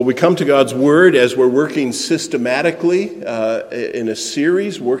We come to God's Word as we're working systematically in a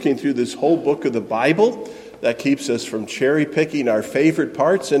series, working through this whole book of the Bible. That keeps us from cherry-picking our favorite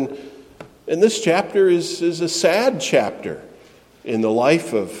parts. And this chapter is a sad chapter in the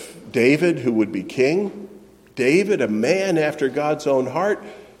life of David, who would be king. David, a man after God's own heart.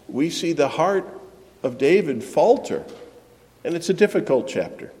 We see the heart of David falter. And it's a difficult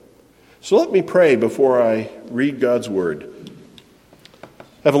chapter. So let me pray before I read God's Word.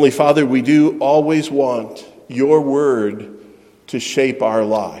 Heavenly Father, we do always want your word to shape our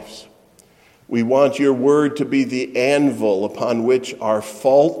lives. We want your word to be the anvil upon which our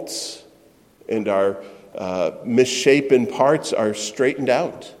faults and our misshapen parts are straightened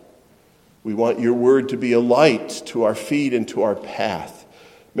out. We want your word to be a light to our feet and to our path.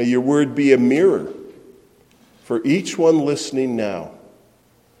 May your word be a mirror for each one listening now,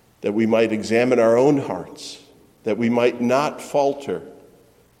 that we might examine our own hearts, that we might not falter,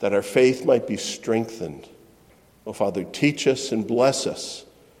 that our faith might be strengthened. Oh, Father, teach us and bless us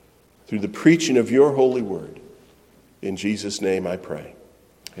through the preaching of your holy word. In Jesus' name I pray.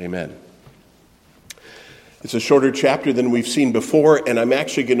 Amen. It's a shorter chapter than we've seen before, and I'm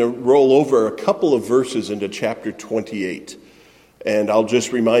actually going to roll over a couple of verses into chapter 28. And I'll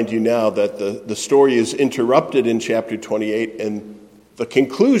just remind you now that the story is interrupted in chapter 28, and the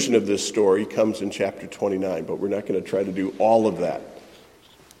conclusion of this story comes in chapter 29, but we're not going to try to do all of that.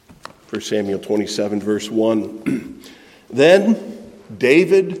 1 Samuel 27, verse 1. Then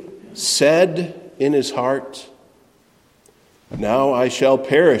David said in his heart, "Now I shall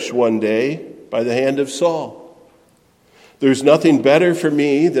perish one day by the hand of Saul. There's nothing better for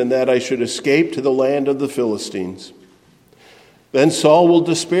me than that I should escape to the land of the Philistines. Then Saul will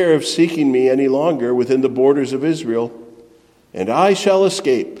despair of seeking me any longer within the borders of Israel, and I shall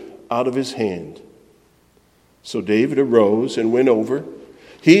escape out of his hand." So David arose and went over,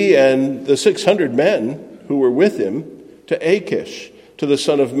 he and the 600 men who were with him, to Achish, to the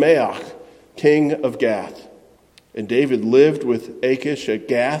son of Maach, king of Gath. And David lived with Achish at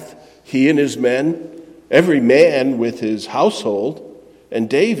Gath, he and his men, every man with his household, and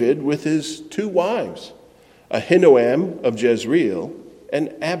David with his 2 wives, Ahinoam of Jezreel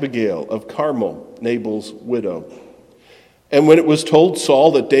and Abigail of Carmel, Nabal's widow. And when it was told Saul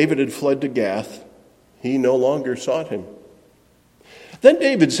that David had fled to Gath, he no longer sought him. Then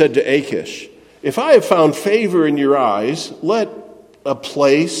David said to Achish, "If I have found favor in your eyes, let a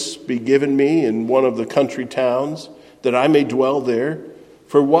place be given me in one of the country towns, that I may dwell there.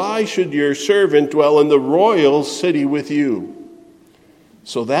 For why should your servant dwell in the royal city with you?"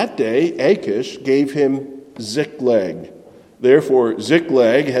 So that day Achish gave him Ziklag. Therefore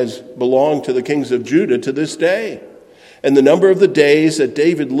Ziklag has belonged to the kings of Judah to this day. And the number of the days that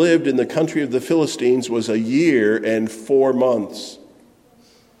David lived in the country of the Philistines was 1 year and 4 months.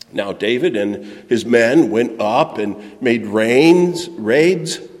 Now David and his men went up and made raids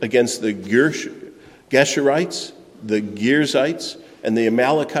against the Geshurites, the Girzites, and the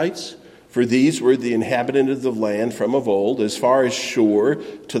Amalekites, for these were the inhabitants of the land from of old, as far as Shur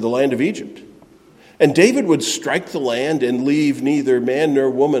to the land of Egypt. And David would strike the land and leave neither man nor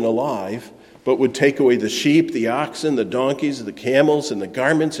woman alive, but would take away the sheep, the oxen, the donkeys, the camels, and the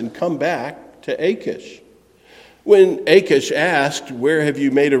garments, and come back to Achish. When Achish asked, "Where have you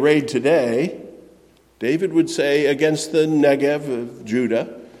made a raid today?" David would say, "Against the Negev of Judah,"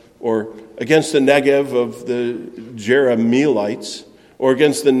 or "Against the Negev of the Jerahmeelites," or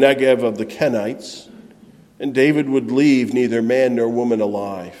 "Against the Negev of the Kenites." And David would leave neither man nor woman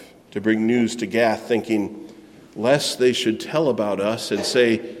alive to bring news to Gath, thinking, lest they should tell about us and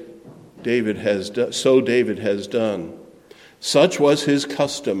say, David has done. Such was his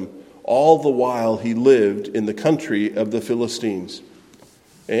custom all the while he lived in the country of the Philistines.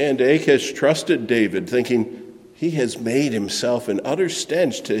 And Achish trusted David, thinking, he has made himself an utter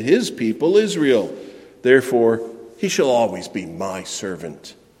stench to his people Israel. Therefore, he shall always be my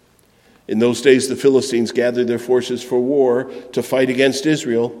servant. In those days the Philistines gathered their forces for war to fight against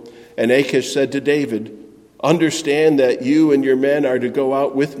Israel. And Achish said to David, "Understand that you and your men are to go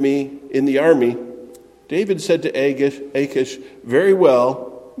out with me in the army." David said to Achish, "Very well,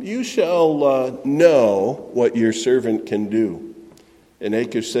 you shall know what your servant can do." And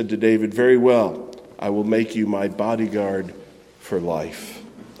Achish said to David, "Very well, I will make you my bodyguard for life."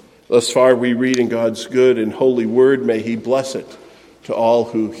 Thus far we read in God's good and holy word. May he bless it to all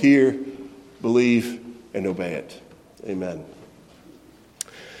who hear, believe, and obey it. Amen.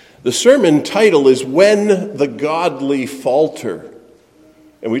 The sermon title is "When the Godly Falter."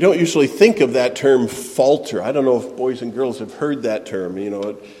 And we don't usually think of that term falter. I don't know if boys and girls have heard that term.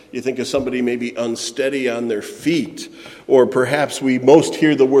 You think of somebody maybe unsteady on their feet. Or perhaps we most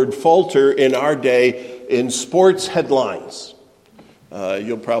hear the word falter in our day in sports headlines.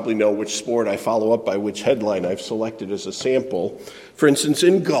 You'll probably know which sport I follow up by which headline I've selected as a sample. For instance,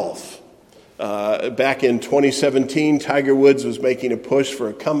 in golf. Back in 2017, Tiger Woods was making a push for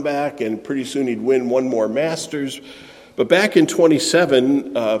a comeback, and pretty soon he'd win one more Masters. But back in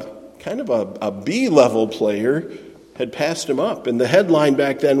 27, kind of a B-level player had passed him up. And the headline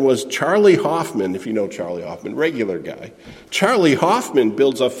back then was Charley Hoffman, if you know Charley Hoffman, regular guy. Charley Hoffman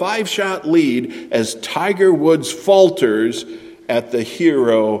builds a 5-shot lead as Tiger Woods falters at the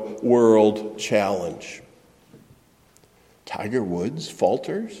Hero World Challenge. Tiger Woods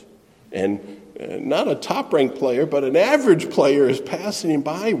falters? And not a top-ranked player, but an average player is passing him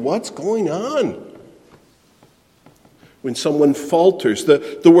by. What's going on? When someone falters,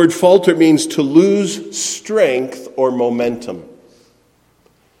 the word falter means to lose strength or momentum.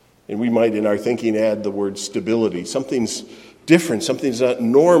 And we might, in our thinking, add the word stability. Something's different. Something's not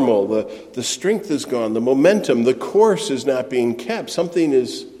normal. The strength is gone. The momentum, the course is not being kept. Something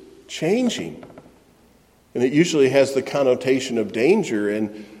is changing. And it usually has the connotation of danger.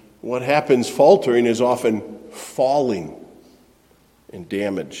 And what happens faltering is often falling and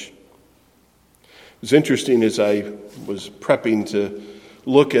damage. It was interesting as I was prepping to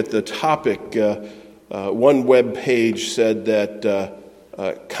look at the topic. One web page said that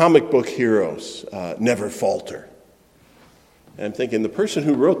comic book heroes never falter. And I'm thinking the person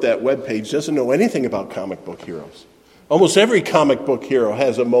who wrote that web page doesn't know anything about comic book heroes. Almost every comic book hero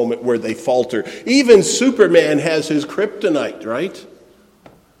has a moment where they falter. Even Superman has his kryptonite, right?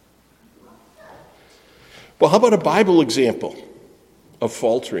 Well, how about a Bible example of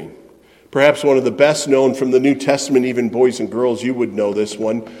faltering? Perhaps one of the best known from the New Testament, even boys and girls, you would know this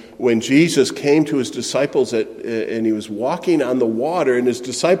one. When Jesus came to his disciples and he was walking on the water and his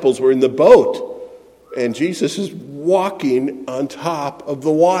disciples were in the boat. And Jesus is walking on top of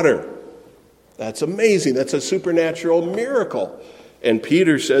the water. That's amazing. That's a supernatural miracle. And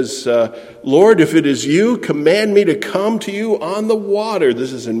Peter says, Lord, if it is you, command me to come to you on the water.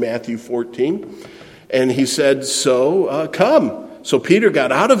 This is in Matthew 14. And he said, come. So Peter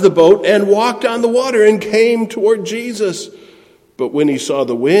got out of the boat and walked on the water and came toward Jesus. But when he saw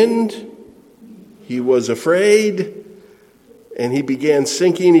the wind, he was afraid and he began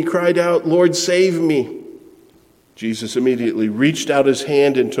sinking. He cried out, Lord, save me. Jesus immediately reached out his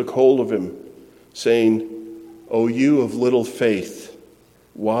hand and took hold of him, saying, O you of little faith,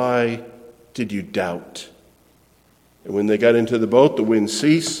 why did you doubt? And when they got into the boat, the wind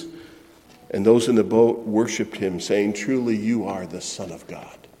ceased. And those in the boat worshiped him, saying, truly you are the Son of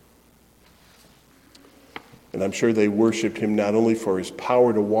God. And I'm sure they worshiped him not only for his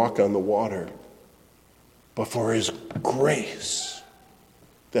power to walk on the water, but for his grace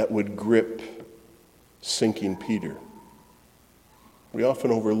that would grip sinking Peter. We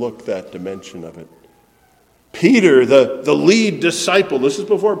often overlook that dimension of it. Peter, the lead disciple, this is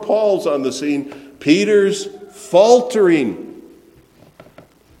before Paul's on the scene, Peter's faltering.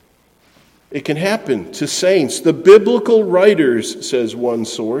 It can happen to saints. The biblical writers, says one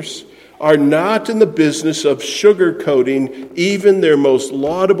source, are not in the business of sugarcoating even their most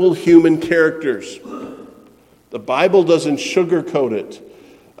laudable human characters. The Bible doesn't sugarcoat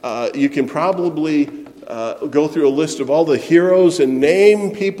it. You can probably go through a list of all the heroes and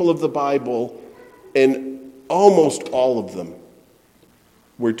name people of the Bible, and almost all of them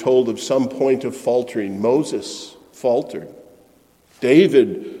were told of some point of faltering. Moses faltered.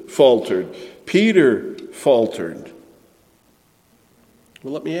 David faltered. Peter faltered.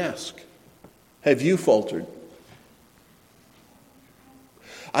 Well, let me ask, have you faltered?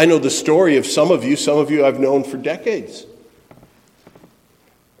 I know the story of some of you I've known for decades.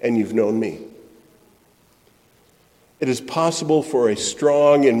 And you've known me. It is possible for a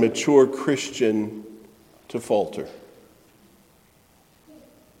strong and mature Christian to falter.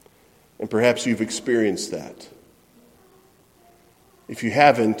 And perhaps you've experienced that. If you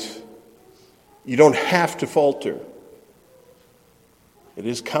haven't, you don't have to falter. It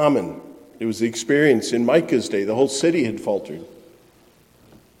is common. It was the experience in Micah's day. The whole city had faltered.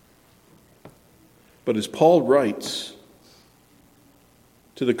 But as Paul writes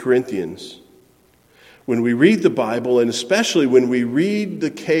to the Corinthians, when we read the Bible, and especially when we read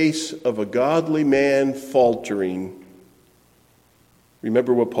the case of a godly man faltering,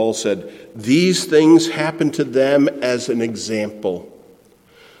 remember what Paul said, these things happened to them as an example.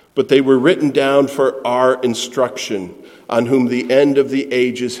 But they were written down for our instruction, on whom the end of the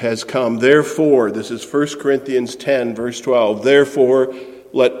ages has come. Therefore, this is 1 Corinthians 10, verse 12, therefore,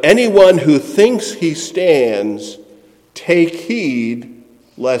 let anyone who thinks he stands take heed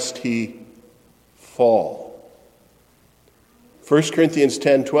lest he fall. 1 Corinthians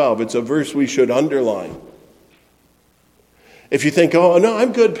 10:12, it's a verse we should underline. If you think, oh, no,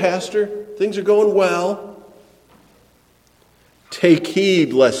 I'm good, Pastor. Things are going well. Take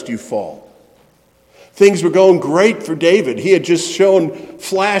heed lest you fall. Things were going great for David. He had just shown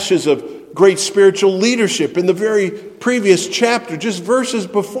flashes of great spiritual leadership in the very previous chapter, just verses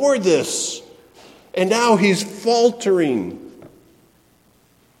before this. And now he's faltering.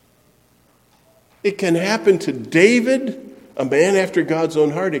 It can happen to David, a man after God's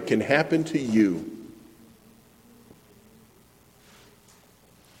own heart. It can happen to you.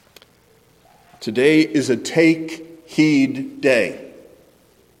 Today is a take heed day.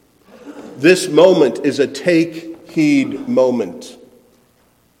 This moment is a take heed moment.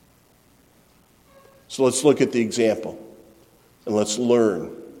 So let's look at the example and let's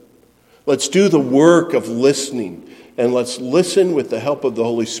learn. Let's do the work of listening and let's listen with the help of the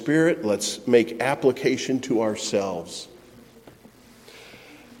Holy Spirit. Let's make application to ourselves.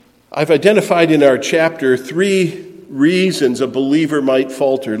 I've identified in our chapter 3 reasons a believer might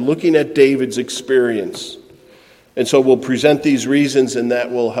falter, looking at David's experience. And so we'll present these reasons, and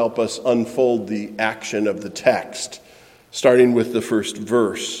that will help us unfold the action of the text, starting with the first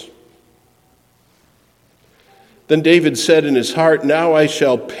verse. Then David said in his heart, "Now I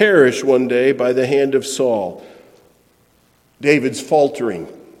shall perish one day by the hand of Saul." David's faltering.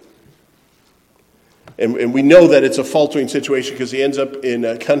 And we know that it's a faltering situation because he ends up in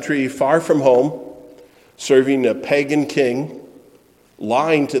a country far from home, serving a pagan king,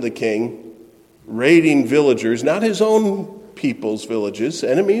 lying to the king, raiding villagers, not his own people's villages,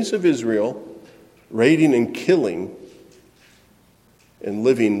 enemies of Israel, raiding and killing, and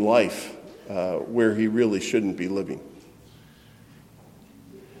living life where he really shouldn't be living.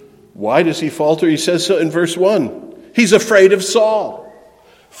 Why does he falter? He says so in verse 1. He's afraid of Saul.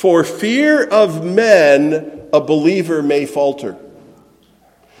 For fear of men, a believer may falter.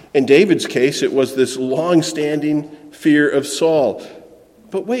 In David's case, it was this long-standing fear of Saul.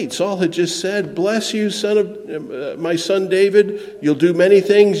 But wait, Saul had just said, "Bless you, son of my son David. You'll do many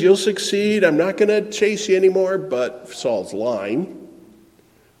things. You'll succeed. I'm not going to chase you anymore." But Saul's lying,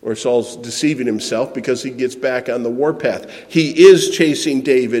 or Saul's deceiving himself because he gets back on the warpath. He is chasing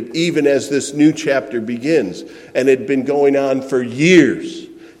David even as this new chapter begins, and it had been going on for years.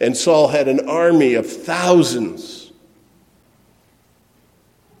 And Saul had an army of thousands.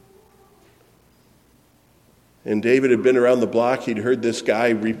 And David had been around the block. He'd heard this guy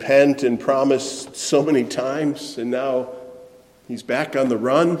repent and promise so many times. And now he's back on the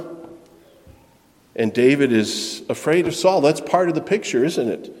run. And David is afraid of Saul. That's part of the picture, isn't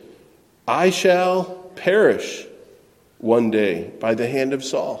it? I shall perish one day by the hand of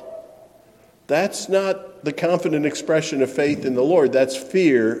Saul. That's not the confident expression of faith in the Lord. That's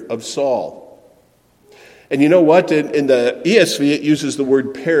fear of Saul. And you know what? In the ESV, it uses the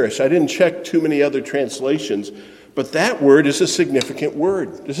word perish. I didn't check too many other translations, but that word is a significant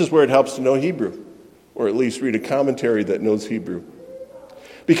word. This is where it helps to know Hebrew, or at least read a commentary that knows Hebrew.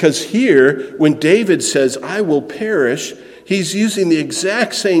 Because here, when David says, "I will perish," he's using the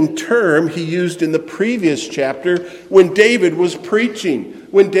exact same term he used in the previous chapter when David was preaching,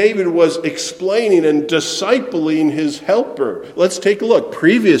 when David was explaining and discipling his helper. Let's take a look.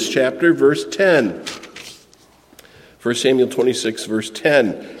 Previous chapter, verse 10. 1 Samuel 26, verse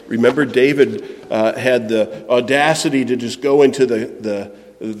 10. Remember, David had the audacity to just go into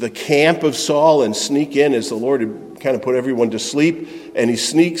the camp of Saul and sneak in as the Lord had kind of put everyone to sleep. And he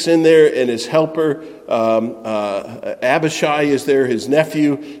sneaks in there, and his helper, Abishai, is there, his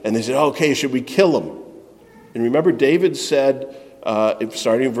nephew. And they said, "Okay, should we kill him?" And remember, David said,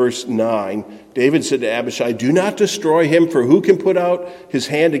 starting in verse 9, David said to Abishai, "Do not destroy him, for who can put out his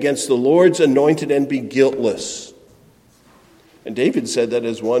hand against the Lord's anointed and be guiltless?" And David said that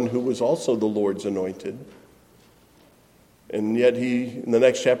as one who was also the Lord's anointed. And yet he, in the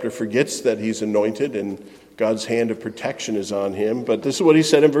next chapter, forgets that he's anointed and God's hand of protection is on him. But this is what he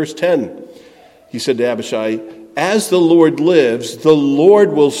said in verse 10. He said to Abishai, "As the Lord lives, the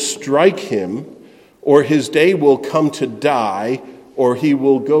Lord will strike him, or his day will come to die, or he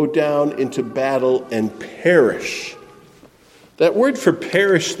will go down into battle and perish." That word for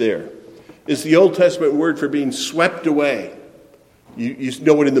perish there is the Old Testament word for being swept away. You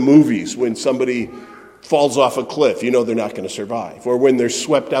know it in the movies when somebody falls off a cliff, you know they're not going to survive. Or when they're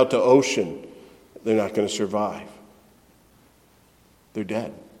swept out to ocean, they're not going to survive. They're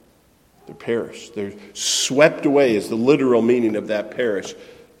dead. They're perished. They're swept away is the literal meaning of that perish.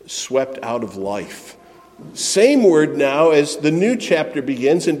 Swept out of life. Same word now as the new chapter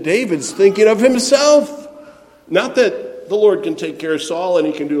begins, and David's thinking of himself. Not that the Lord can take care of Saul and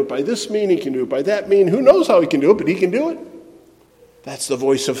he can do it by this mean, he can do it by that mean. Who knows how he can do it, but he can do it. That's the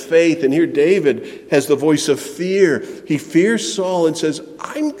voice of faith. And here David has the voice of fear. He fears Saul and says,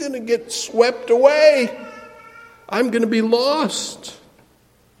 I'm going to get swept away. I'm going to be lost.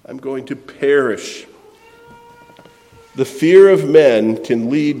 I'm going to perish. The fear of men can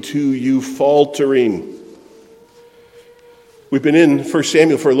lead to you faltering. We've been in 1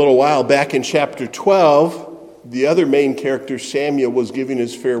 Samuel for a little while. Back in chapter 12, the other main character, Samuel, was giving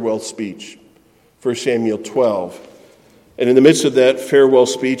his farewell speech. 1 Samuel 12. And in the midst of that farewell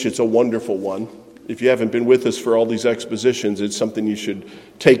speech, it's a wonderful one. If you haven't been with us for all these expositions, it's something you should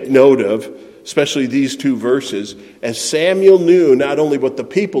take note of, especially these two verses. As Samuel knew not only what the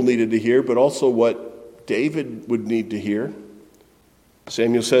people needed to hear, but also what David would need to hear.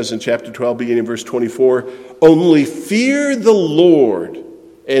 Samuel says in chapter 12, beginning in verse 24, only fear the Lord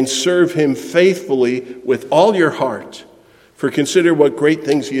and serve him faithfully with all your heart. For consider what great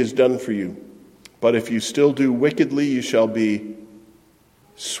things he has done for you. But if you still do wickedly, you shall be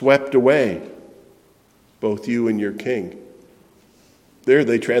swept away, both you and your king. There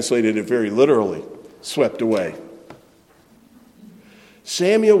they translated it very literally, swept away.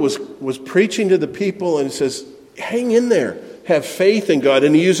 Samuel was preaching to the people and says, hang in there. Have faith in God.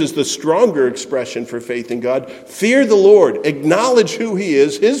 And he uses the stronger expression for faith in God. Fear the Lord. Acknowledge who he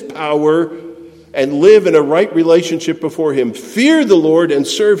is, his power, and live in a right relationship before him. Fear the Lord and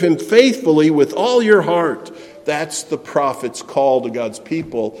serve him faithfully with all your heart. That's the prophet's call to God's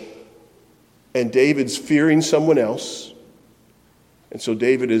people. And David's fearing someone else. And so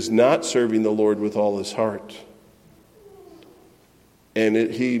David is not serving the Lord with all his heart. And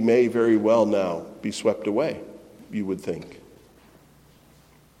he may very well now be swept away, you would think.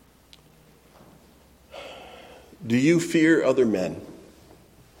 Do you fear other men?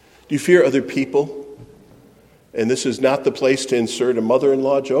 Do you fear other people? And this is not the place to insert a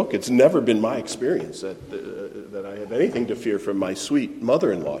mother-in-law joke. It's never been my experience that I have anything to fear from my sweet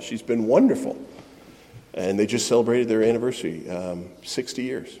mother-in-law. She's been wonderful. And they just celebrated their anniversary, 60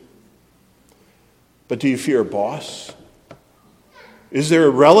 years. But do you fear a boss? Is there a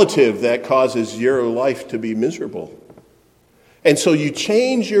relative that causes your life to be miserable? And so you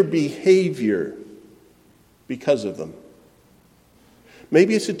change your behavior because of them.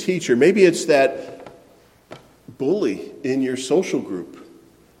 Maybe it's a teacher. Maybe it's that bully in your social group.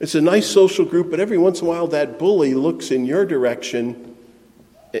 It's a nice social group, but every once in a while that bully looks in your direction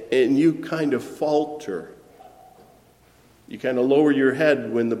and you kind of falter. You kind of lower your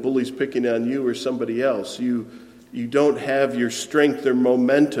head when the bully's picking on you or somebody else. You don't have your strength or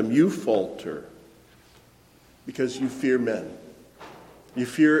momentum. You falter because you fear men. You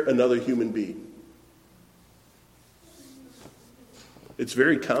fear another human being. It's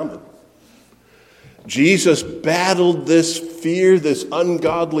very common. Jesus battled this fear, this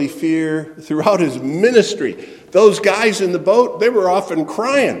ungodly fear, throughout his ministry. Those guys in the boat, they were often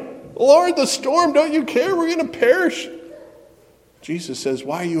crying, Lord, the storm, don't you care? We're going to perish. Jesus says,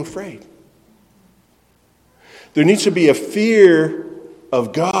 why are you afraid? There needs to be a fear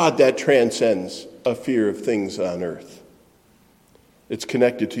of God that transcends a fear of things on earth. It's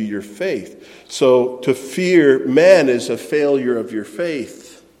connected to your faith. So to fear men is a failure of your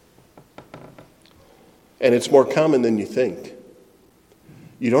faith. And it's more common than you think.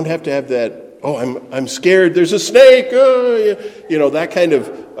 You don't have to have that, I'm scared, there's a snake, that kind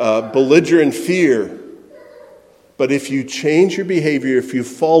of belligerent fear. But if you change your behavior, if you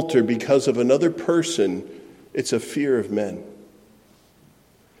falter because of another person, it's a fear of men.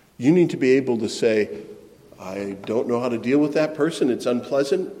 You need to be able to say, I don't know how to deal with that person. It's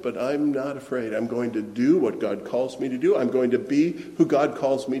unpleasant, but I'm not afraid. I'm going to do what God calls me to do. I'm going to be who God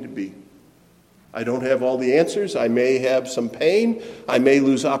calls me to be. I don't have all the answers. I may have some pain. I may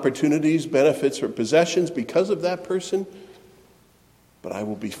lose opportunities, benefits, or possessions because of that person, but I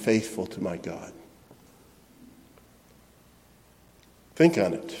will be faithful to my God. Think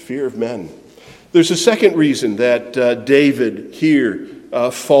on it. Fear of men. There's a second reason that David here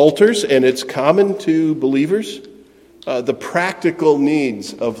falters, and it's common to believers. The practical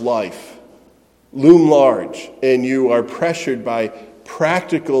needs of life loom large, and you are pressured by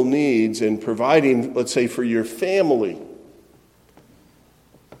practical needs and providing, let's say, for your family.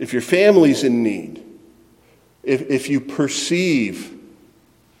 If your family's in need, if you perceive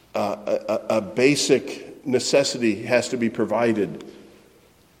a basic necessity has to be provided,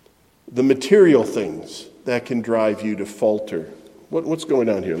 the material things that can drive you to falter. What's going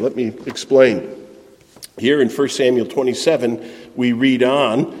on here? Let me explain. Here in 1 Samuel 27, we read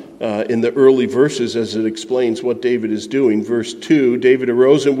on in the early verses as it explains what David is doing. Verse 2, David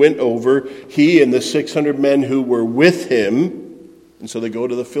arose and went over, he and the 600 men who were with him. And so they go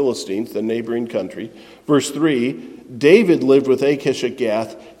to the Philistines, the neighboring country. Verse 3, David lived with Achish at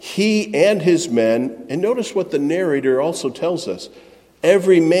Gath, he and his men. And notice what the narrator also tells us.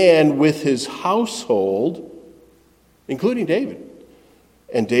 Every man with his household, including David.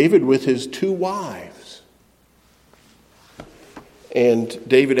 And David with his 2 wives. And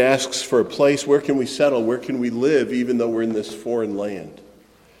David asks for a place. Where can we settle? Where can we live even though we're in this foreign land?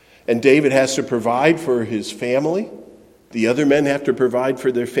 And David has to provide for his family. The other men have to provide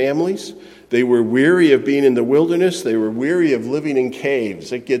for their families. They were weary of being in the wilderness. They were weary of living in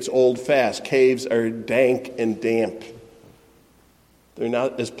caves. It gets old fast. Caves are dank and damp. They're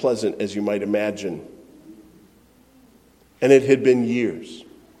not as pleasant as you might imagine. And it had been years,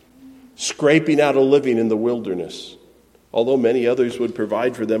 scraping out a living in the wilderness, although many others would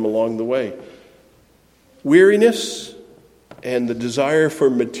provide for them along the way. Weariness and the desire for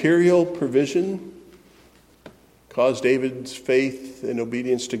material provision caused David's faith and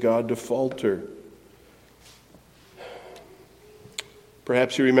obedience to God to falter.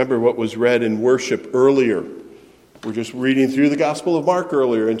 Perhaps you remember what was read in worship earlier. We're just reading through the Gospel of Mark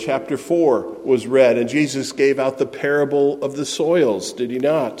earlier, and chapter 4 was read, and Jesus gave out the parable of the soils, did he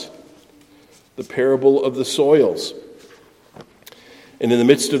not? The parable of the soils. And in the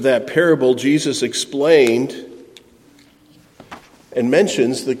midst of that parable, Jesus explained and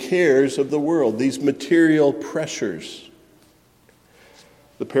mentions the cares of the world, these material pressures.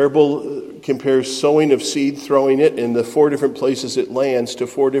 The parable compares sowing of seed, throwing it in the 4 different places it lands to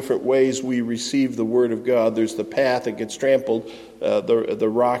 4 different ways we receive the word of God. There's the path, it gets trampled. The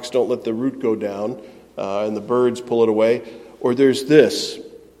rocks don't let the root go down, and the birds pull it away. Or there's this.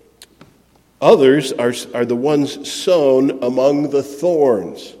 Others are the ones sown among the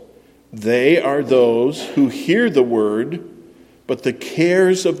thorns. They are those who hear the word, but the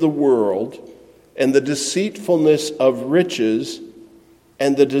cares of the world and the deceitfulness of riches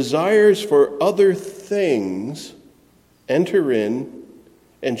and the desires for other things enter in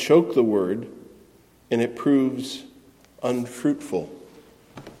and choke the word, and it proves unfruitful.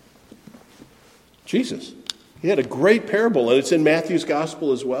 Jesus, he had a great parable, and it's in Matthew's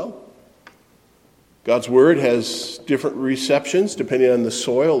gospel as well. God's word has different receptions depending on the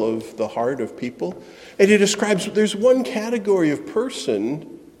soil of the heart of people. And he describes there's one category of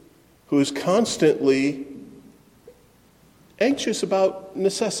person who is constantly anxious about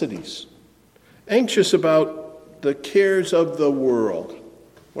necessities, anxious about the cares of the world,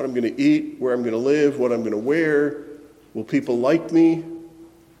 what I'm going to eat, where I'm going to live, what I'm going to wear, will people like me,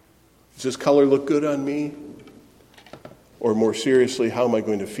 does this color look good on me, or more seriously, how am I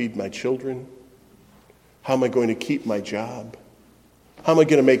going to feed my children? How am I going to keep my job? How am I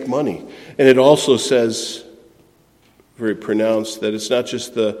going to make money? And it also says, very pronounced, that it's not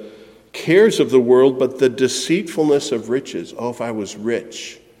just the cares of the world, but the deceitfulness of riches. Oh, if I was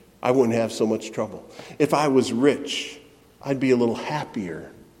rich, I wouldn't have so much trouble. If I was rich, I'd be a little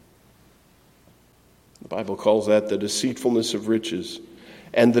happier. The Bible calls that the deceitfulness of riches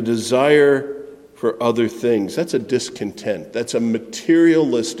and the desire for other things. That's a discontent. That's a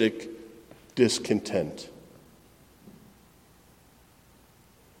materialistic discontent.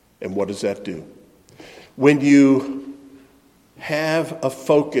 And what does that do? When you have a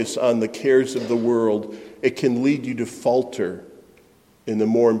focus on the cares of the world, it can lead you to falter in the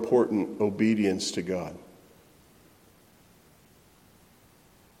more important obedience to God.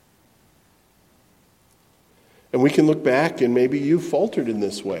 And we can look back and maybe you faltered in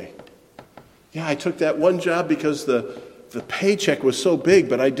this way. Yeah, I took that one job because the paycheck was so big,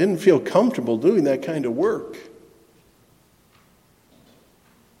 but I didn't feel comfortable doing that kind of work.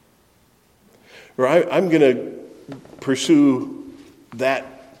 Or I'm going to pursue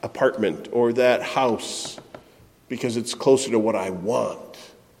that apartment or that house because it's closer to what I want.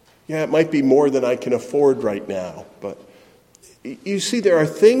 Yeah, it might be more than I can afford right now. But you see, there are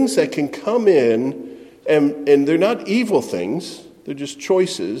things that can come in, and they're not evil things. They're just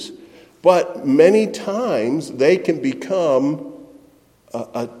choices. But many times they can become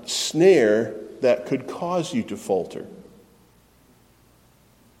a snare that could cause you to falter.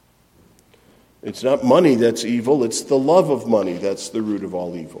 It's not money that's evil, it's the love of money that's the root of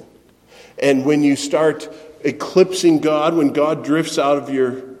all evil. And when you start eclipsing God, when God drifts out of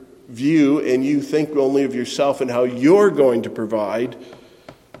your view and you think only of yourself and how you're going to provide,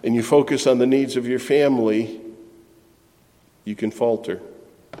 and you focus on the needs of your family, you can falter.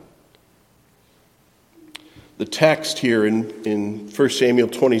 The text here in 1 Samuel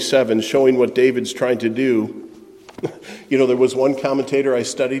 27, showing what David's trying to do, There was one commentator I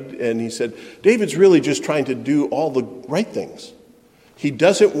studied, and he said, David's really just trying to do all the right things. He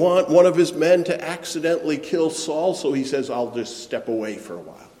doesn't want one of his men to accidentally kill Saul, so he says, I'll just step away for a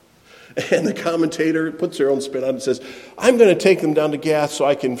while. And the commentator puts their own spin on it and says, I'm going to take them down to Gath so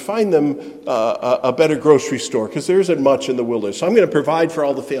I can find them a better grocery store, because there isn't much in the wilderness. So I'm going to provide for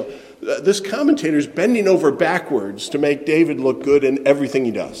all the family. This commentator's bending over backwards to make David look good in everything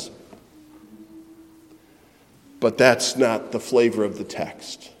he does. But that's not the flavor of the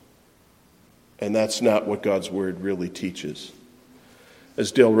text. And that's not what God's word really teaches.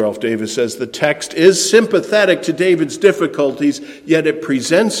 As Dale Ralph Davis says, the text is sympathetic to David's difficulties, yet it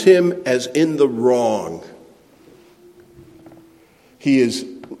presents him as in the wrong. He is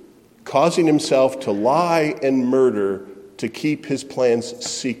causing himself to lie and murder to keep his plans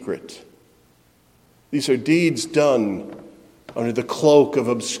secret. These are deeds done under the cloak of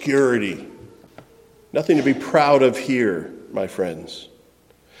obscurity. Nothing to be proud of here, my friends.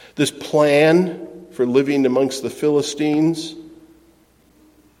 This plan for living amongst the Philistines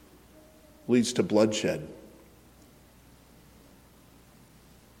leads to bloodshed.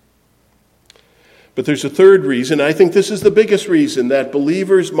 But there's a third reason. I think this is the biggest reason that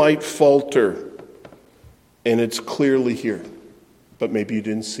believers might falter. And it's clearly here. But maybe you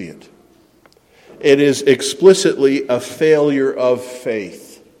didn't see it. It is explicitly a failure of faith.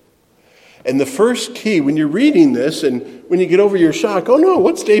 And the first key, when you're reading this and when you get over your shock, oh no,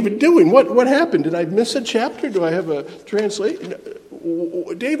 what's David doing? What happened? Did I miss a chapter? Do I have a translation?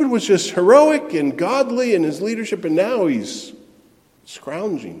 David was just heroic and godly in his leadership, and now he's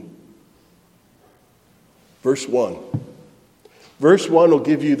scrounging. Verse 1. Verse 1 will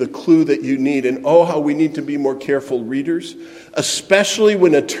give you the clue that you need, and oh, how we need to be more careful readers, especially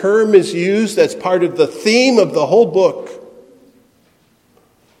when a term is used that's part of the theme of the whole book.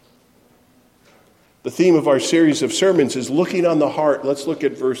 The theme of our series of sermons is looking on the heart. Let's look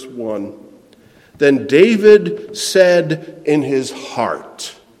at verse 1. Then David said in his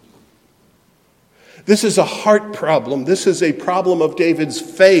heart. This is a heart problem. This is a problem of David's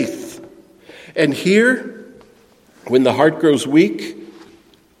faith. And here, when the heart grows weak,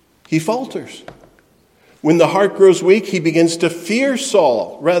 he falters. When the heart grows weak, he begins to fear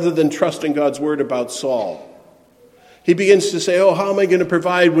Saul rather than trust in God's word about Saul. He begins to say, oh, how am I going to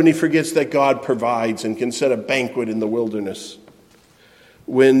provide, when he forgets that God provides and can set a banquet in the wilderness.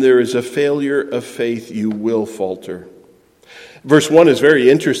 When there is a failure of faith, you will falter. Verse 1 is very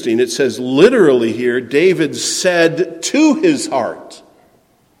interesting. It says literally here, David said to his heart.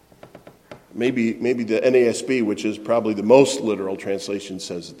 Maybe the NASB, which is probably the most literal translation,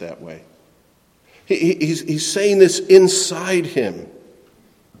 says it that way. He's saying this inside him.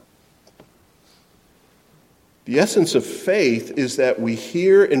 The essence of faith is that we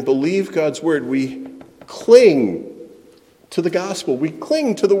hear and believe God's word. We cling to the gospel. We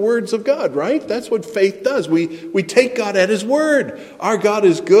cling to the words of God, right? That's what faith does. We take God at his word. Our God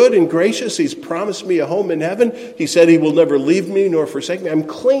is good and gracious. He's promised me a home in heaven. He said he will never leave me nor forsake me. I'm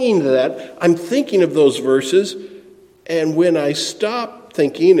clinging to that. I'm thinking of those verses. And when I stop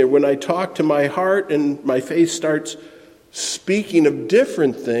thinking, or when I talk to my heart and my faith starts speaking of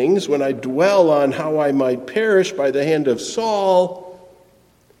different things, when I dwell on how I might perish by the hand of Saul,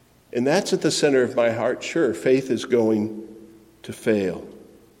 and that's at the center of my heart, sure, faith is going to fail.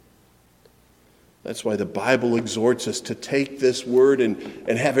 That's why the Bible exhorts us to take this word and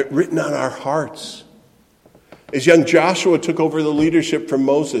have it written on our hearts. As young Joshua took over the leadership from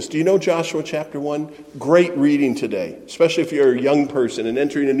Moses, do you know Joshua chapter 1? Great reading today, especially if you're a young person and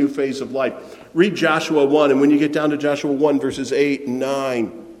entering a new phase of life. Read Joshua 1, and when you get down to Joshua 1, verses 8 and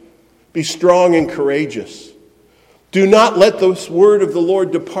 9, be strong and courageous. Do not let this word of the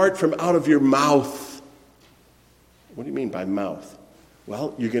Lord depart from out of your mouth. What do you mean by mouth?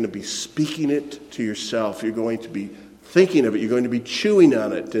 Well, you're going to be speaking it to yourself. You're going to be thinking of it. You're going to be chewing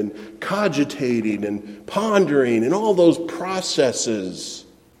on it and cogitating and pondering and all those processes.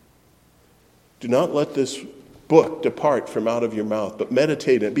 Do not let this book depart from out of your mouth, but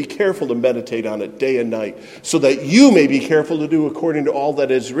meditate on it. Be careful to meditate on it day and night, so that you may be careful to do according to all that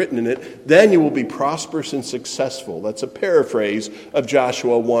is written in it. Then you will be prosperous and successful. That's a paraphrase of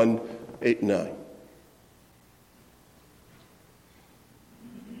Joshua 1, 8 and 9.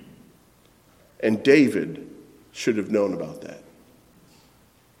 And David should have known about that.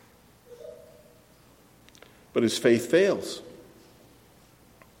 But his faith fails.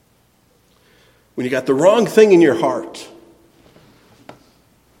 When you got the wrong thing in your heart,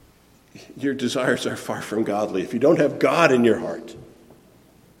 your desires are far from godly. If you don't have God in your heart,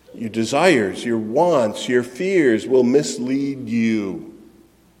 your desires, your wants, your fears will mislead you.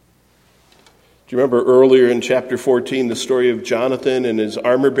 Do you remember earlier in chapter 14 the story of Jonathan and his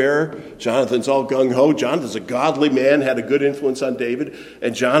armor bearer? Jonathan's all gung-ho. Jonathan's a godly man, had a good influence on David.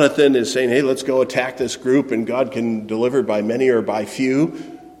 And Jonathan is saying, hey, let's go attack this group and God can deliver by many or by few.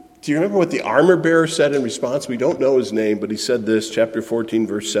 Do you remember what the armor bearer said in response? We don't know his name, but he said this, chapter 14,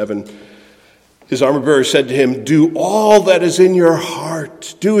 verse 7. His armor bearer said to him, do all that is in your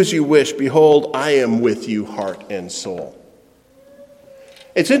heart. Do as you wish. Behold, I am with you, heart and soul.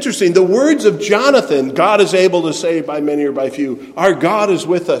 It's interesting, the words of Jonathan, God is able to save by many or by few. Our God is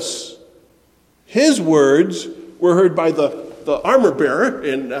with us. His words were heard by the armor bearer,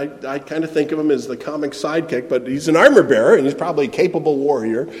 and I kind of think of him as the comic sidekick, but he's an armor bearer, and he's probably a capable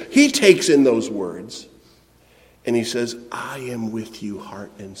warrior. He takes in those words, and he says, I am with you,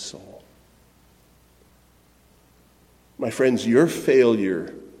 heart and soul. My friends, your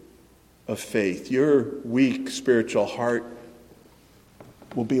failure of faith, your weak spiritual heart,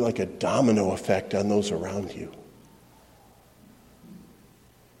 will be like a domino effect on those around you.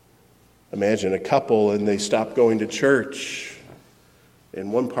 Imagine a couple and they stop going to church,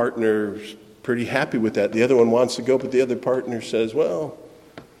 and one partner's pretty happy with that. The other one wants to go, but the other partner says, well,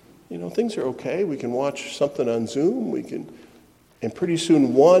 things are okay. We can watch something on Zoom. And pretty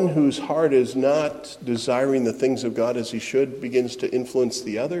soon one whose heart is not desiring the things of God as he should begins to influence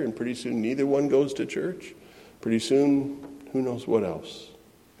the other, and pretty soon neither one goes to church. Pretty soon, who knows what else.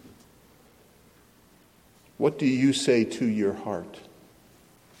 What do you say to your heart?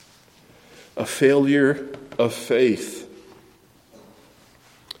 A failure of faith.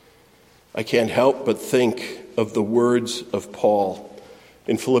 I can't help but think of the words of Paul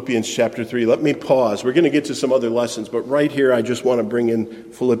in Philippians chapter 3. Let me pause. We're going to get to some other lessons, but right here I just want to bring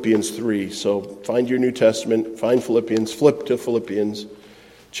in Philippians 3. So find your New Testament, find Philippians, flip to Philippians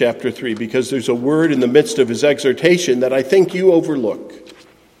chapter 3, because there's a word in the midst of his exhortation that I think you overlook.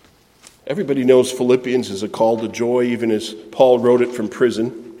 Everybody knows Philippians is a call to joy, even as Paul wrote it from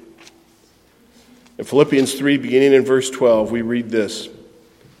prison. In Philippians 3, beginning in verse 12, we read this,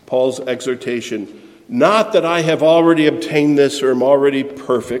 Paul's exhortation, not that I have already obtained this or am already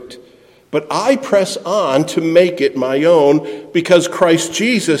perfect, but I press on to make it my own because Christ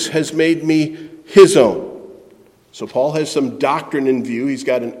Jesus has made me his own. So Paul has some doctrine in view. He's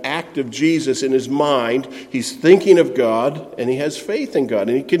got an act of Jesus in his mind. He's thinking of God, and he has faith in God.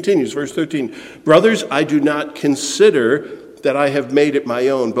 And he continues, verse 13, brothers, I do not consider that I have made it my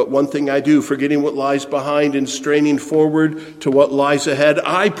own, but one thing I do, forgetting what lies behind and straining forward to what lies ahead,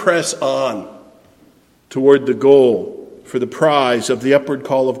 I press on toward the goal for the prize of the upward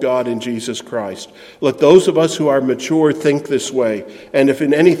call of God in Jesus Christ. Let those of us who are mature think this way, and if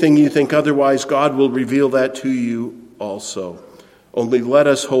in anything you think otherwise, God will reveal that to you also. Only let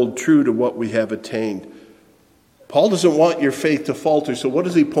us hold true to what we have attained. Paul doesn't want your faith to falter, so what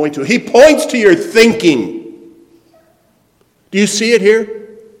does he point to? He points to your thinking. Do you see it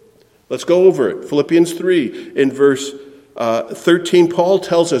here? Let's go over it. Philippians 3 in verse 13, Paul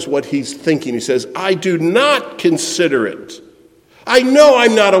tells us what he's thinking. He says, I do not consider it. I know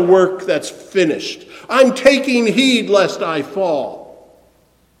I'm not a work that's finished. I'm taking heed lest I fall.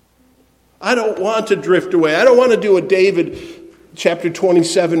 I don't want to drift away. I don't want to do a David chapter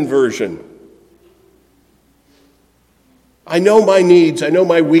 27 version. I know my needs, I know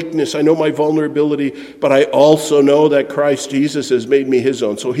my weakness, I know my vulnerability, but I also know that Christ Jesus has made me his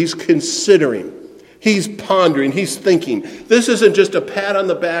own. So he's considering. He's pondering, he's thinking. This isn't just a pat on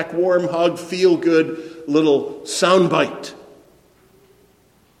the back, warm hug, feel good little soundbite.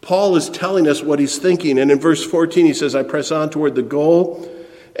 Paul is telling us what he's thinking. And in verse 14 he says, I press on toward the goal.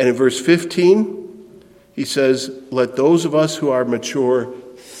 And in verse 15 he says, let those of us who are mature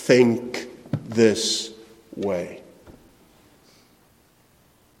think this way.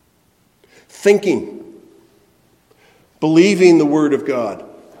 Thinking, believing the word of God,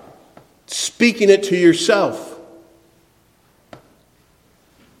 speaking it to yourself.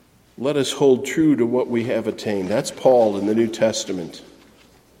 Let us hold true to what we have attained. That's Paul in the New Testament.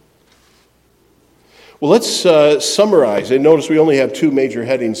 Well, let's summarize. And notice we only have two major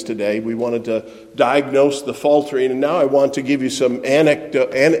headings today. We wanted to diagnose the faltering, and now I want to give you some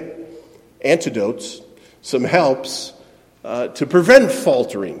antidotes, some helps to prevent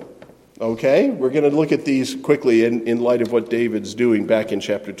faltering. Okay, we're going to look at these quickly in light of what David's doing back in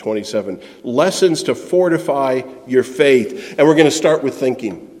chapter 27. Lessons to fortify your faith. And we're going to start with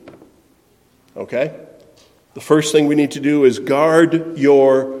thinking. Okay? The first thing we need to do is guard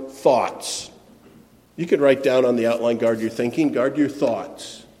your thoughts. You can write down on the outline, guard your thinking, guard your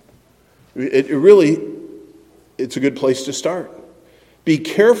thoughts. It's a good place to start. Be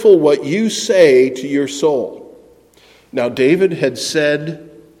careful what you say to your soul. Now, David had said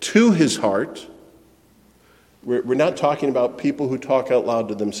to his heart, We're not talking about people who talk out loud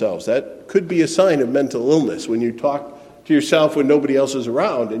to themselves. That could be a sign of mental illness when you talk to yourself when nobody else is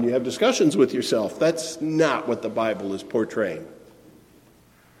around and you have discussions with yourself. That's not what the Bible is portraying.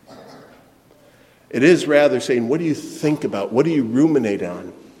 It is rather saying, what do you think about? What do you ruminate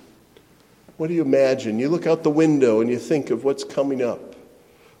on? What do you imagine? You look out the window and you think of what's coming up.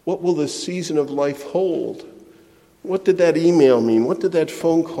 What will this season of life hold? What did that email mean? What did that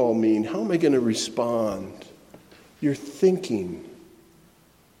phone call mean? How am I going to respond? You're thinking.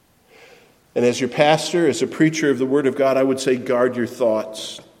 And as your pastor, as a preacher of the Word of God, I would say guard your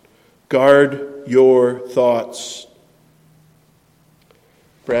thoughts. Guard your thoughts.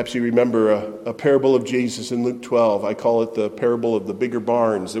 Perhaps you remember a parable of Jesus in Luke 12. I call it the parable of the bigger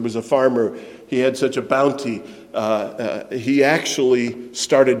barns. There was a farmer. He had such a bounty. He actually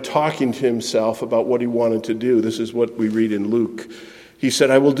started talking to himself about what he wanted to do. This is what we read in Luke. He said,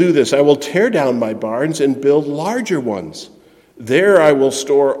 I will do this. I will tear down my barns and build larger ones. There I will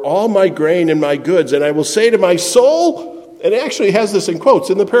store all my grain and my goods. And I will say to my soul, and it actually has this in quotes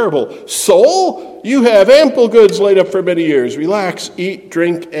in the parable, soul, you have ample goods laid up for many years. Relax, eat,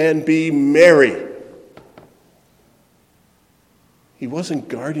 drink, and be merry. He wasn't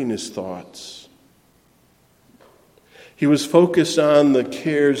guarding his thoughts. He was focused on the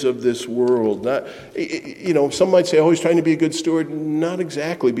cares of this world. Some might say, oh, he's trying to be a good steward. Not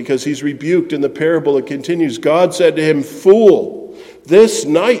exactly, because he's rebuked in the parable. It continues. God said to him, fool, this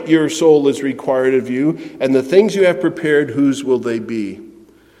night your soul is required of you, and the things you have prepared, whose will they be?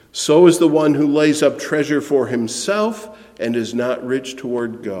 So is the one who lays up treasure for himself and is not rich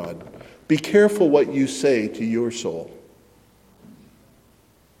toward God. Be careful what you say to your soul.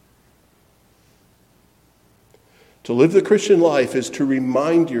 To live the Christian life is to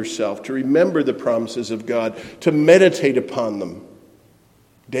remind yourself, to remember the promises of God, to meditate upon them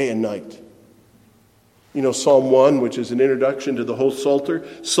day and night. You know, Psalm 1, which is an introduction to the whole Psalter.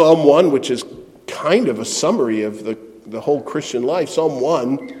 Psalm 1, which is kind of a summary of the whole Christian life. Psalm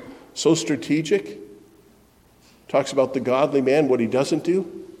 1, so strategic, talks about the godly man, what he doesn't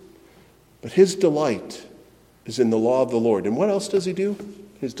do. But his delight is in the law of the Lord. And what else does he do?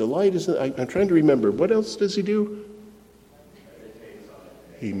 His delight is I'm trying to remember. What else does he do?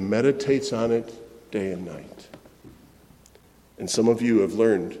 He meditates on it day and night. And some of you have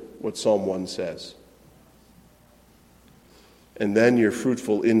learned what Psalm 1 says. And then you're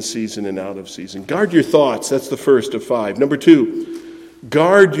fruitful in season and out of season. Guard your thoughts. That's the first of 5. Number 2,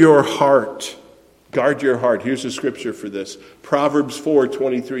 guard your heart. Guard your heart. Here's the scripture for this. Proverbs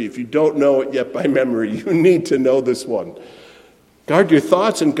 4:23. If you don't know it yet by memory, you need to know this one. Guard your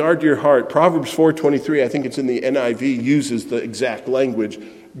thoughts and guard your heart. Proverbs 4:23, I think it's in the NIV, uses the exact language.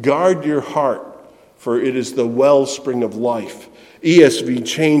 Guard your heart, for it is the wellspring of life. ESV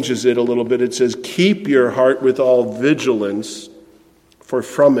changes it a little bit. It says, keep your heart with all vigilance, for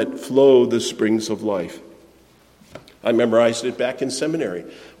from it flow the springs of life. I memorized it back in seminary.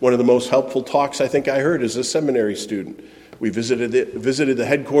 One of the most helpful talks I think I heard as a seminary student. We visited the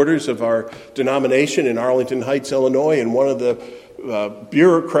headquarters of our denomination in Arlington Heights, Illinois, and one of the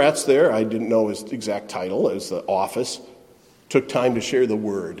bureaucrats there, I didn't know his exact title, as the office, took time to share the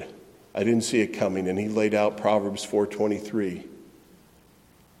word. I didn't see it coming, and he laid out Proverbs 4:23.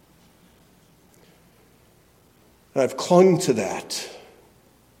 And I've clung to that.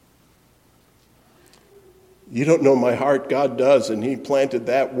 You don't know my heart, God does, and he planted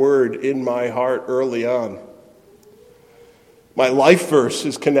that word in my heart early on. My life verse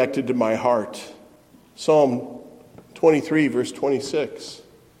is connected to my heart. Psalm 23, verse 26.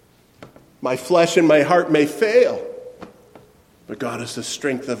 My flesh and my heart may fail, but God is the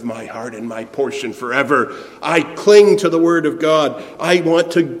strength of my heart and my portion forever. I cling to the word of God. I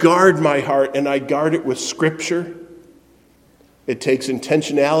want to guard my heart, and I guard it with Scripture. It takes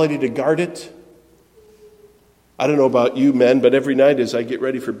intentionality to guard it. I don't know about you men, but every night as I get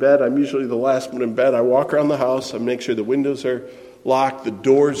ready for bed, I'm usually the last one in bed. I walk around the house. I make sure the windows are locked, the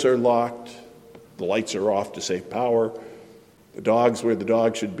doors are locked, the lights are off to save power, the dog's where the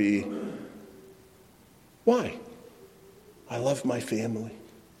dog should be. Why? I love my family.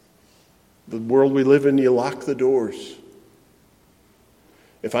 The world we live in, you lock the doors.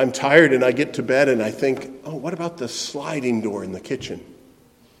 If I'm tired and I get to bed and I think, oh, what about the sliding door in the kitchen?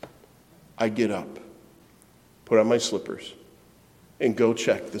 I get up, put on my slippers, and go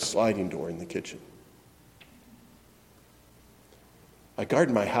check the sliding door in the kitchen. I guard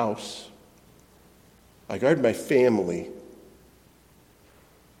my house. I guard my family.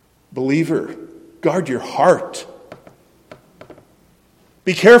 Believer, guard your heart.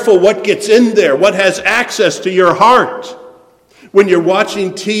 Be careful what gets in there, what has access to your heart. When you're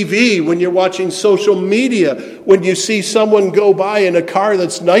watching TV, when you're watching social media, when you see someone go by in a car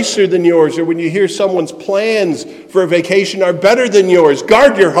that's nicer than yours, or when you hear someone's plans for a vacation are better than yours,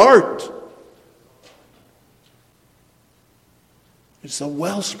 guard your heart. It's the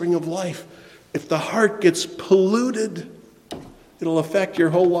wellspring of life. If the heart gets polluted, it'll affect your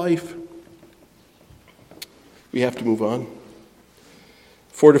whole life. We have to move on.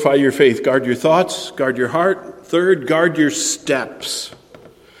 Fortify your faith. Guard your thoughts. Guard your heart. Third, guard your steps.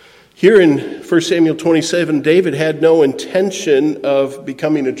 Here in 1 Samuel 27, David had no intention of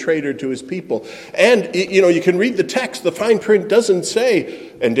becoming a traitor to his people. And, you can read the text. The fine print doesn't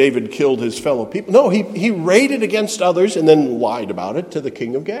say, and David killed his fellow people. No, he raided against others and then lied about it to the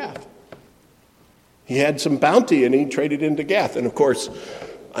king of Gath. He had some bounty and he traded into Gath. And, of course,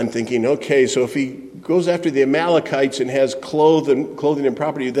 I'm thinking, okay, so if he goes after the Amalekites and has clothing and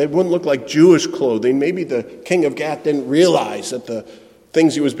property, they wouldn't look like Jewish clothing. Maybe the king of Gath didn't realize that the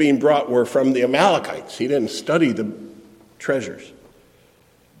things he was being brought were from the Amalekites. He didn't study the treasures.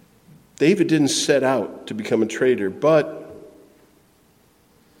 David didn't set out to become a traitor, but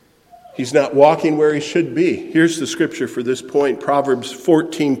he's not walking where he should be. Here's the scripture for this point, Proverbs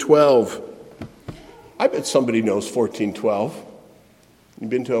 14:12. I bet somebody knows 14:12. You've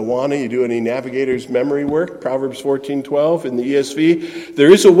been to Awana, you do any Navigator's memory work? Proverbs 14:12 in the ESV.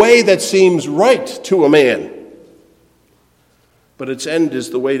 There is a way that seems right to a man, but its end is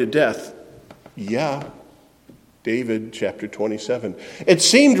the way to death. Yeah, David, chapter 27. It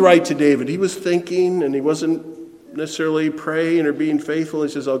seemed right to David. He was thinking, and he wasn't necessarily praying or being faithful. He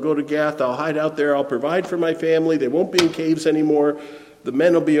says, I'll go to Gath, I'll hide out there, I'll provide for my family. They won't be in caves anymore. The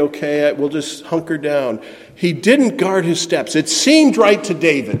men will be okay. We'll just hunker down. He didn't guard his steps. It seemed right to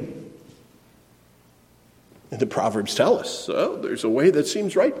David. And the Proverbs tell us, so there's a way that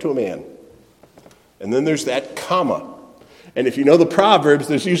seems right to a man. And then there's that comma. And if you know the Proverbs,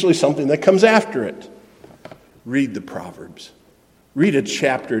 there's usually something that comes after it. Read the Proverbs. Read a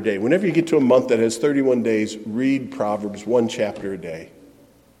chapter a day. Whenever you get to a month that has 31 days, read Proverbs, one chapter a day.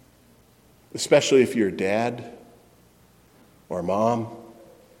 Especially if you're a dad or mom.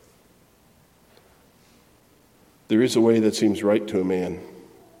 There is a way that seems right to a man.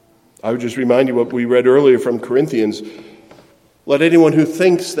 I would just remind you what we read earlier from Corinthians. Let anyone who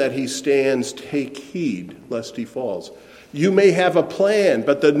thinks that he stands take heed lest he falls. You may have a plan,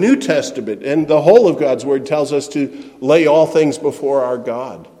 but the New Testament and the whole of God's Word tells us to lay all things before our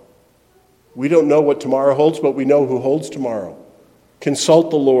God. We don't know what tomorrow holds, but we know who holds tomorrow. Consult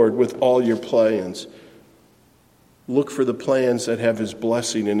the Lord with all your plans. Look for the plans that have his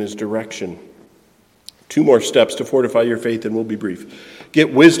blessing and his direction. 2 more steps to fortify your faith, and we'll be brief.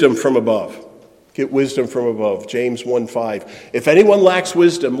 Get wisdom from above. Get wisdom from above. James 1:5. If anyone lacks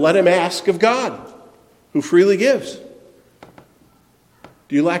wisdom, let him ask of God, who freely gives.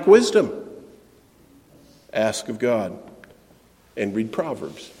 Do you lack wisdom? Ask of God. And read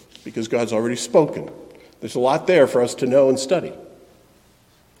Proverbs, because God's already spoken. There's a lot there for us to know and study.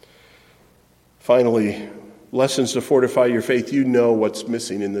 Finally, lessons to fortify your faith. You know what's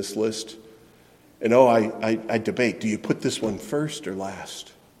missing in this list. And I debate, do you put this one first or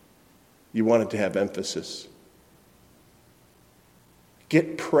last? You want it to have emphasis.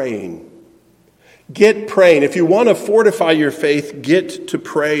 Get praying. Get praying. If you want to fortify your faith, get to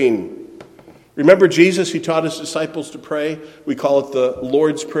praying. Remember Jesus, he taught his disciples to pray. We call it the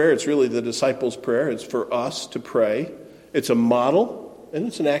Lord's Prayer. It's really the disciples' prayer. It's for us to pray. It's a model, and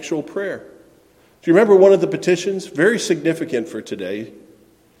it's an actual prayer. Do you remember one of the petitions? Very significant for today.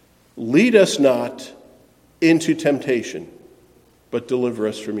 Lead us not into temptation, but deliver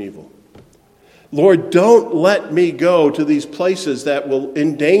us from evil. Lord, don't let me go to these places that will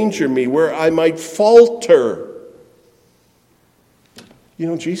endanger me, where I might falter. You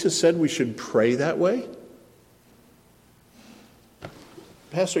know, Jesus said we should pray that way.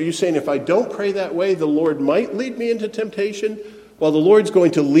 Pastor, are you saying if I don't pray that way, the Lord might lead me into temptation? Well, the Lord's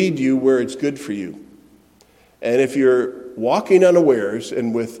going to lead you where it's good for you. And if you're walking unawares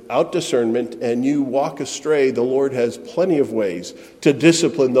and without discernment and you walk astray, the Lord has plenty of ways to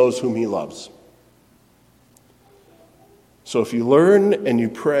discipline those whom he loves. So if you learn and you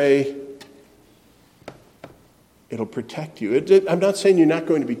pray, it'll protect you. I'm not saying you're not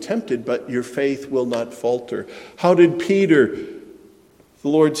going to be tempted, but your faith will not falter. How did Peter? The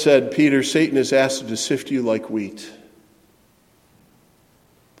Lord said, Peter, Satan has asked to sift you like wheat.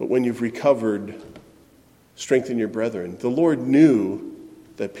 But when you've recovered, strengthen your brethren. The Lord knew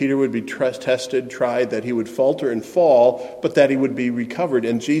that Peter would be tested, tried, that he would falter and fall, but that he would be recovered.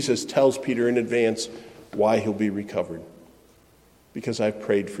 And Jesus tells Peter in advance why he'll be recovered. Because I've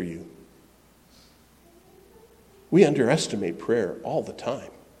prayed for you. We underestimate prayer all the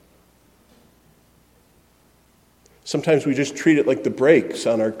time. Sometimes we just treat it like the brakes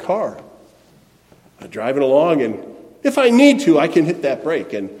on our car. I'm driving along, and if I need to, I can hit that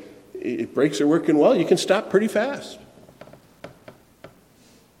brake. And if brakes are working well, you can stop pretty fast.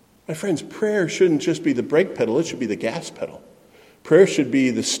 My friends, prayer shouldn't just be the brake pedal, it should be the gas pedal. Prayer should be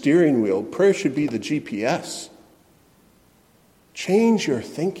the steering wheel. Prayer should be the GPS. Change your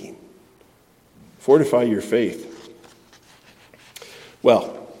thinking. Fortify your faith.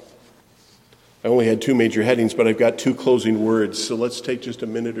 Well, I only had 2 major headings, but I've got 2 closing words, so let's take just a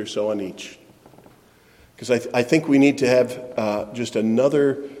minute or so on each. Because I think we need to have just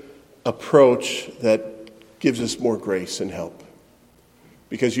another approach that gives us more grace and help.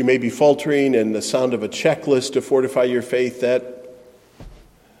 Because you may be faltering, and the sound of a checklist to fortify your faith, that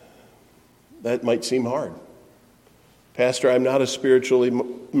might seem hard. Pastor, I'm not a spiritually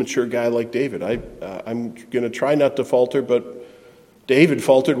mature guy like David. I'm going to try not to falter, but David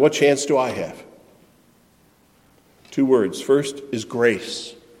faltered. What chance do I have? 2 words. First is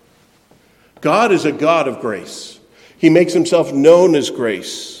grace. God is a God of grace. He makes himself known as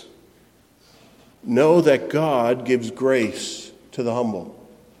grace. Know that God gives grace to the humble,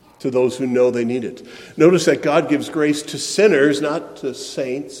 to those who know they need it. Notice that God gives grace to sinners, not to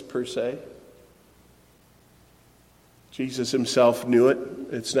saints per se. Jesus himself knew it.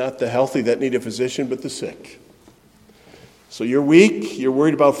 It's not the healthy that need a physician, but the sick. So you're weak, you're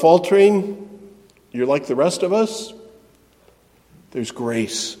worried about faltering, you're like the rest of us. There's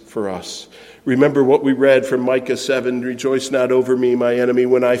grace for us. Remember what we read from Micah 7, rejoice not over me, my enemy.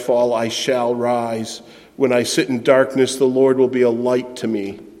 When I fall, I shall rise. When I sit in darkness, the Lord will be a light to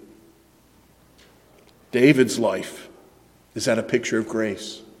me. David's life, is that a picture of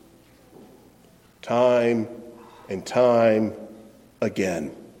grace? Time and time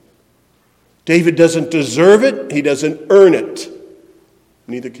again. David doesn't deserve it. He doesn't earn it.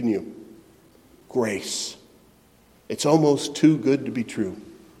 Neither can you. Grace. It's almost too good to be true,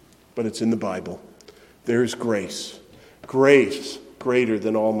 but it's in the Bible. There's grace. Grace greater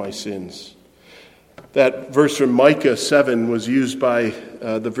than all my sins. That verse from Micah 7 was used by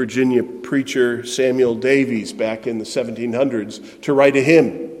the Virginia preacher Samuel Davies back in the 1700s to write a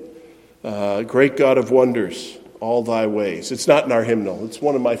hymn. Great God of wonders, all thy ways. It's not in our hymnal. It's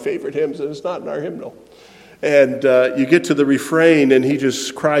one of my favorite hymns, and it's not in our hymnal. And you get to the refrain, and he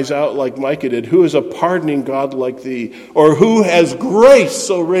just cries out like Micah did, who is a pardoning God like thee? Or who has grace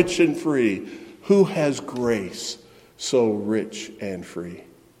so rich and free? Who has grace so rich and free?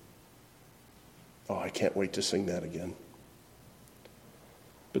 Oh, I can't wait to sing that again.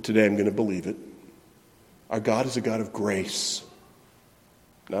 But today I'm going to believe it. Our God is a God of grace,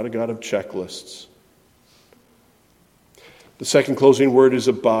 not a God of checklists. The second closing word is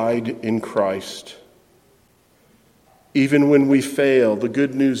abide in Christ. Even when we fail, the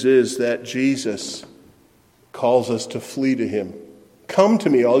good news is that Jesus calls us to flee to him. Come to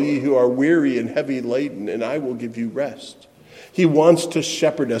me, all ye who are weary and heavy laden, and I will give you rest. He wants to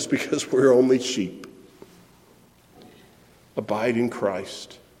shepherd us because we're only sheep. Abide in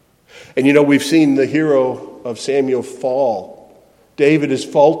Christ. And you know, we've seen the hero of Samuel fall. David is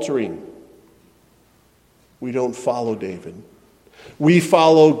faltering. We don't follow David. We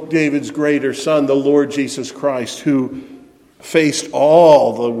follow David's greater son, the Lord Jesus Christ, who faced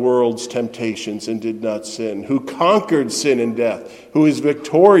all the world's temptations and did not sin, who conquered sin and death, who is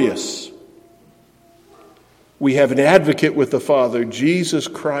victorious. We have an advocate with the Father, Jesus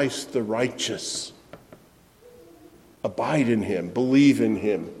Christ the righteous. Abide in him, believe in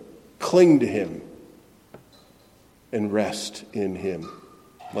him, cling to him, and rest in him.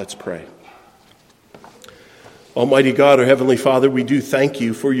 Let's pray. Almighty God, our Heavenly Father, we do thank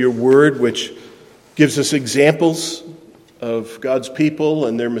you for your word, which gives us examples of God's people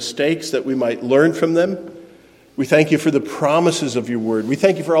and their mistakes that we might learn from them. We thank you for the promises of your word. We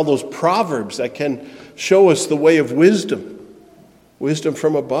thank you for all those proverbs that can show us the way of wisdom, wisdom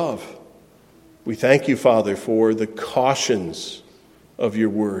from above. We thank you, Father, for the cautions of your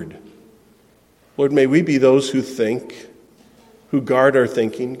word. Lord, may we be those who think, who guard our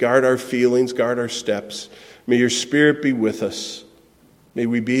thinking, guard our feelings, guard our steps. May your Spirit be with us. May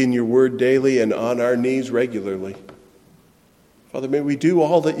we be in your word daily and on our knees regularly. Father, may we do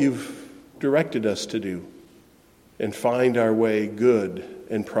all that you've directed us to do and find our way good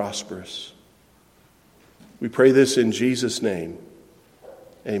and prosperous. We pray this in Jesus' name.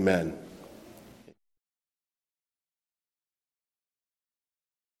 Amen.